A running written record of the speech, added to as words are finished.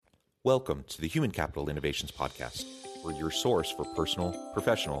Welcome to the Human Capital Innovations Podcast. We're your source for personal,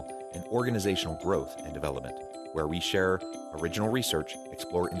 professional, and organizational growth and development, where we share original research,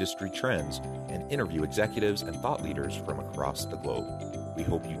 explore industry trends, and interview executives and thought leaders from across the globe. We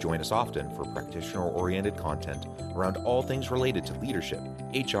hope you join us often for practitioner-oriented content around all things related to leadership,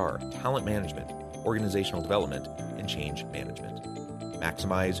 HR, talent management, organizational development, and change management.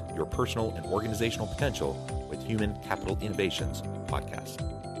 Maximize your personal and organizational potential with Human Capital Innovations Podcast.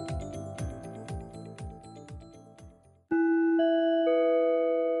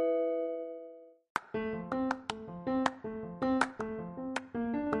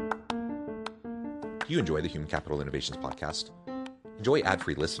 Do you enjoy the Human Capital Innovations Podcast? Enjoy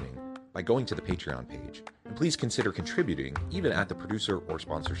ad-free listening by going to the Patreon page, and please consider contributing even at the producer or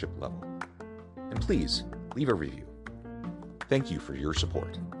sponsorship level. And please leave a review. Thank you for your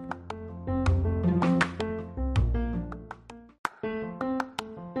support.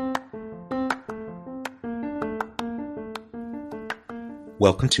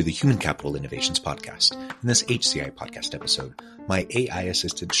 Welcome to the Human Capital Innovations Podcast. In this HCI podcast episode, my AI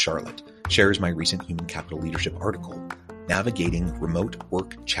assistant Charlotte shares my recent human capital leadership article, Navigating Remote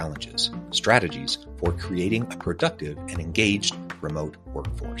Work Challenges, Strategies for Creating a Productive and Engaged Remote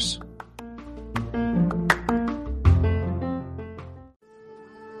Workforce.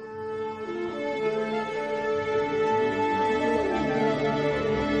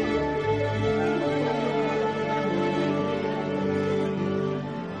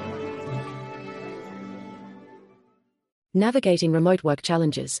 Navigating Remote Work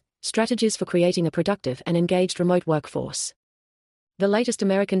Challenges, Strategies for Creating a Productive and Engaged Remote Workforce. The latest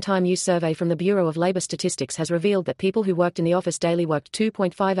American Time Use survey from the Bureau of Labor Statistics has revealed that people who worked in the office daily worked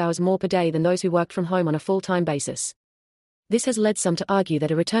 2.5 hours more per day than those who worked from home on a full-time basis. This has led some to argue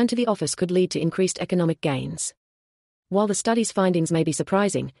that a return to the office could lead to increased economic gains. While the study's findings may be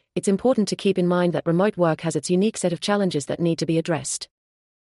surprising, it's important to keep in mind that remote work has its unique set of challenges that need to be addressed.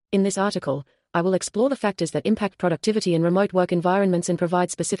 In this article, I will explore the factors that impact productivity in remote work environments and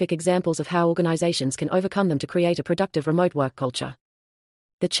provide specific examples of how organizations can overcome them to create a productive remote work culture.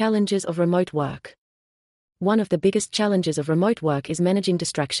 The challenges of remote work. One of the biggest challenges of remote work is managing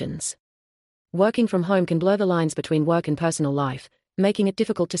distractions. Working from home can blur the lines between work and personal life, making it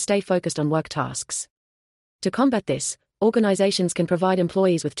difficult to stay focused on work tasks. To combat this, organizations can provide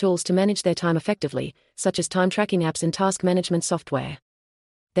employees with tools to manage their time effectively, such as time tracking apps and task management software.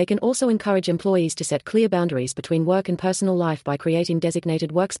 They can also encourage employees to set clear boundaries between work and personal life by creating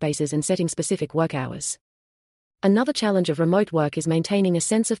designated workspaces and setting specific work hours. Another challenge of remote work is maintaining a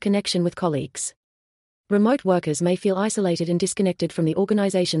sense of connection with colleagues. Remote workers may feel isolated and disconnected from the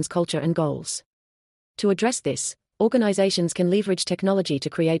organization's culture and goals. To address this, organizations can leverage technology to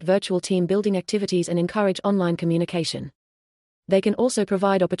create virtual team building activities and encourage online communication. They can also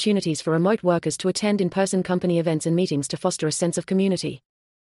provide opportunities for remote workers to attend in-person company events and meetings to foster a sense of community.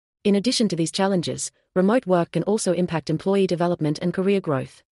 In addition to these challenges, remote work can also impact employee development and career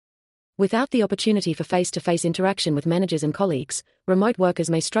growth. Without the opportunity for face-to-face interaction with managers and colleagues, remote workers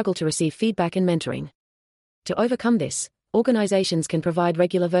may struggle to receive feedback and mentoring. To overcome this, organizations can provide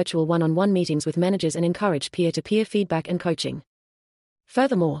regular virtual one-on-one meetings with managers and encourage peer-to-peer feedback and coaching.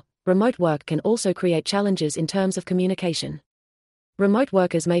 Furthermore, remote work can also create challenges in terms of communication. Remote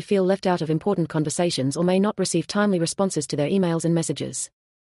workers may feel left out of important conversations or may not receive timely responses to their emails and messages.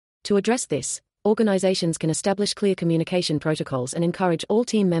 To address this, organizations can establish clear communication protocols and encourage all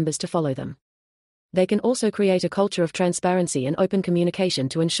team members to follow them. They can also create a culture of transparency and open communication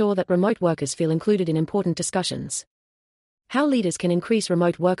to ensure that remote workers feel included in important discussions. How leaders can increase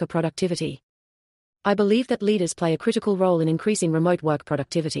remote worker productivity. I believe that leaders play a critical role in increasing remote work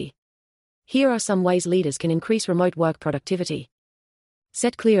productivity. Here are some ways leaders can increase remote work productivity.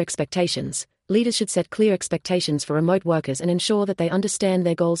 Set clear expectations. Leaders should set clear expectations for remote workers and ensure that they understand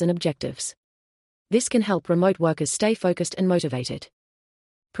their goals and objectives. This can help remote workers stay focused and motivated.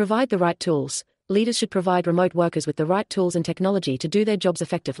 Provide the right tools. Leaders should provide remote workers with the right tools and technology to do their jobs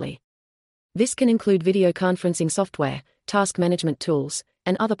effectively. This can include video conferencing software, task management tools,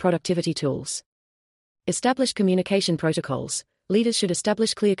 and other productivity tools. Establish communication protocols. Leaders should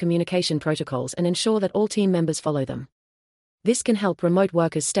establish clear communication protocols and ensure that all team members follow them. This can help remote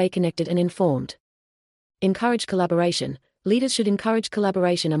workers stay connected and informed. Encourage collaboration. Leaders should encourage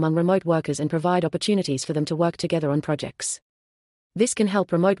collaboration among remote workers and provide opportunities for them to work together on projects. This can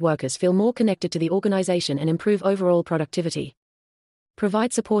help remote workers feel more connected to the organization and improve overall productivity.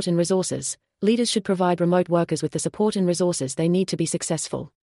 Provide support and resources. Leaders should provide remote workers with the support and resources they need to be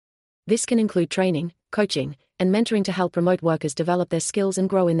successful. This can include training, coaching, and mentoring to help remote workers develop their skills and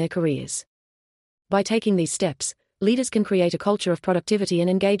grow in their careers. By taking these steps, leaders can create a culture of productivity and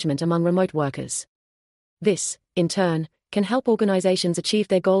engagement among remote workers. This, in turn, can help organizations achieve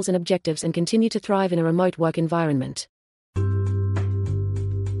their goals and objectives and continue to thrive in a remote work environment.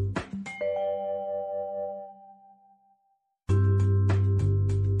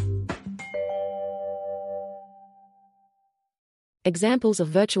 Examples of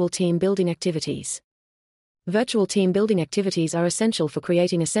virtual team building activities. Virtual team building activities are essential for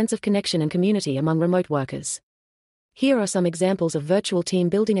creating a sense of connection and community among remote workers. Here are some examples of virtual team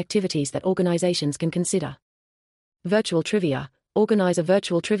building activities that organizations can consider. Virtual trivia. Organize a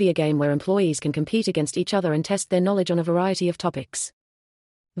virtual trivia game where employees can compete against each other and test their knowledge on a variety of topics.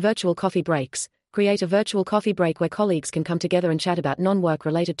 Virtual coffee breaks. Create a virtual coffee break where colleagues can come together and chat about non-work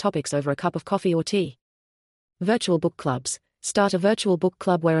related topics over a cup of coffee or tea. Virtual book clubs. Start a virtual book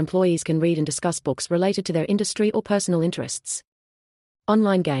club where employees can read and discuss books related to their industry or personal interests.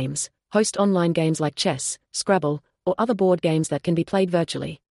 Online games. Host online games like chess, Scrabble, or other board games that can be played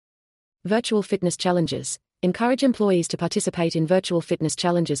virtually. Virtual fitness challenges. Encourage employees to participate in virtual fitness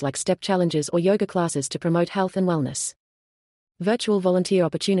challenges like step challenges or yoga classes to promote health and wellness. Virtual volunteer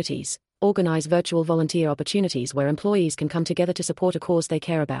opportunities. Organize virtual volunteer opportunities where employees can come together to support a cause they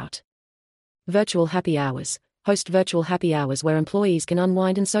care about. Virtual happy hours. Host virtual happy hours where employees can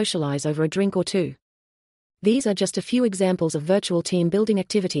unwind and socialize over a drink or two. These are just a few examples of virtual team building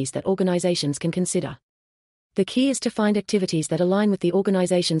activities that organizations can consider. The key is to find activities that align with the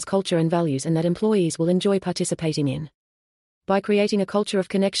organization's culture and values and that employees will enjoy participating in. By creating a culture of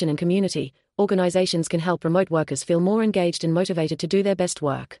connection and community, organizations can help remote workers feel more engaged and motivated to do their best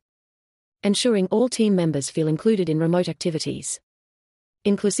work. Ensuring all team members feel included in remote activities.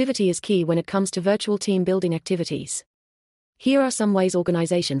 Inclusivity is key when it comes to virtual team building activities. Here are some ways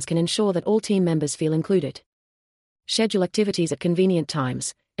organizations can ensure that all team members feel included. Schedule activities at convenient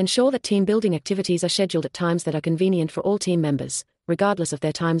times. Ensure that team building activities are scheduled at times that are convenient for all team members, regardless of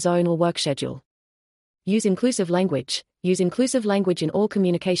their time zone or work schedule. Use inclusive language. Use inclusive language in all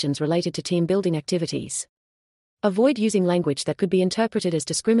communications related to team building activities. Avoid using language that could be interpreted as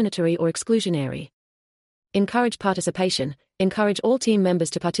discriminatory or exclusionary. Encourage participation. Encourage all team members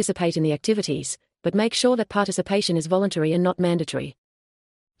to participate in the activities, but make sure that participation is voluntary and not mandatory.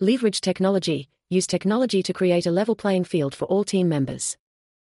 Leverage technology. Use technology to create a level playing field for all team members.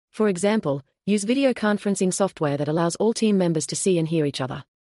 For example, use video conferencing software that allows all team members to see and hear each other.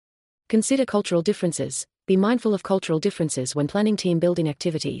 Consider cultural differences. Be mindful of cultural differences when planning team building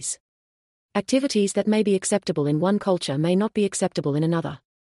activities. Activities that may be acceptable in one culture may not be acceptable in another.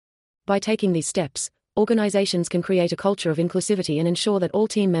 By taking these steps, organizations can create a culture of inclusivity and ensure that all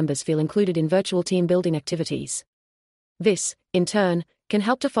team members feel included in virtual team building activities. This, in turn, can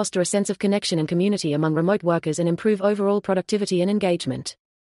help to foster a sense of connection and community among remote workers and improve overall productivity and engagement.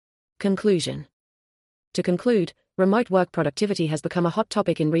 Conclusion. To conclude, remote work productivity has become a hot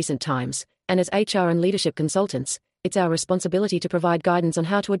topic in recent times, and as HR and leadership consultants, it's our responsibility to provide guidance on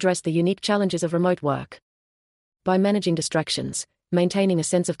how to address the unique challenges of remote work. By managing distractions, maintaining a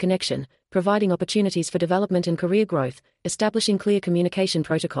sense of connection, providing opportunities for development and career growth, establishing clear communication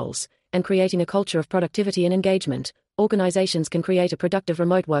protocols, and creating a culture of productivity and engagement, organizations can create a productive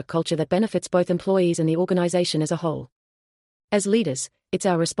remote work culture that benefits both employees and the organization as a whole. As leaders, it's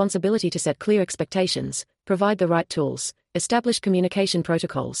our responsibility to set clear expectations, provide the right tools, establish communication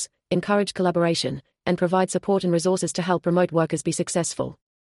protocols, encourage collaboration, and provide support and resources to help remote workers be successful.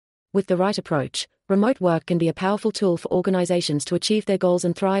 With the right approach, remote work can be a powerful tool for organizations to achieve their goals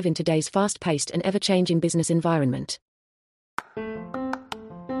and thrive in today's fast-paced and ever-changing business environment.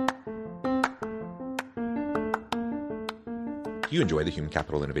 Do you enjoy the Human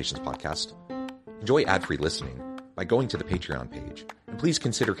Capital Innovations podcast? Enjoy ad-free listening by going to the Patreon page, and please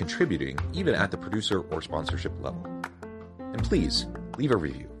consider contributing even at the producer or sponsorship level. And please, leave a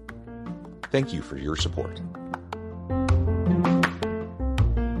review. Thank you for your support.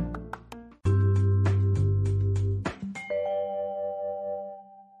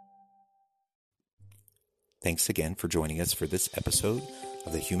 Thanks again for joining us for this episode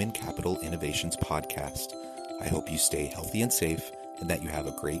of the Human Capital Innovations podcast. I hope you stay healthy and safe and that you have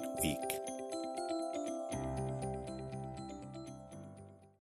a great week.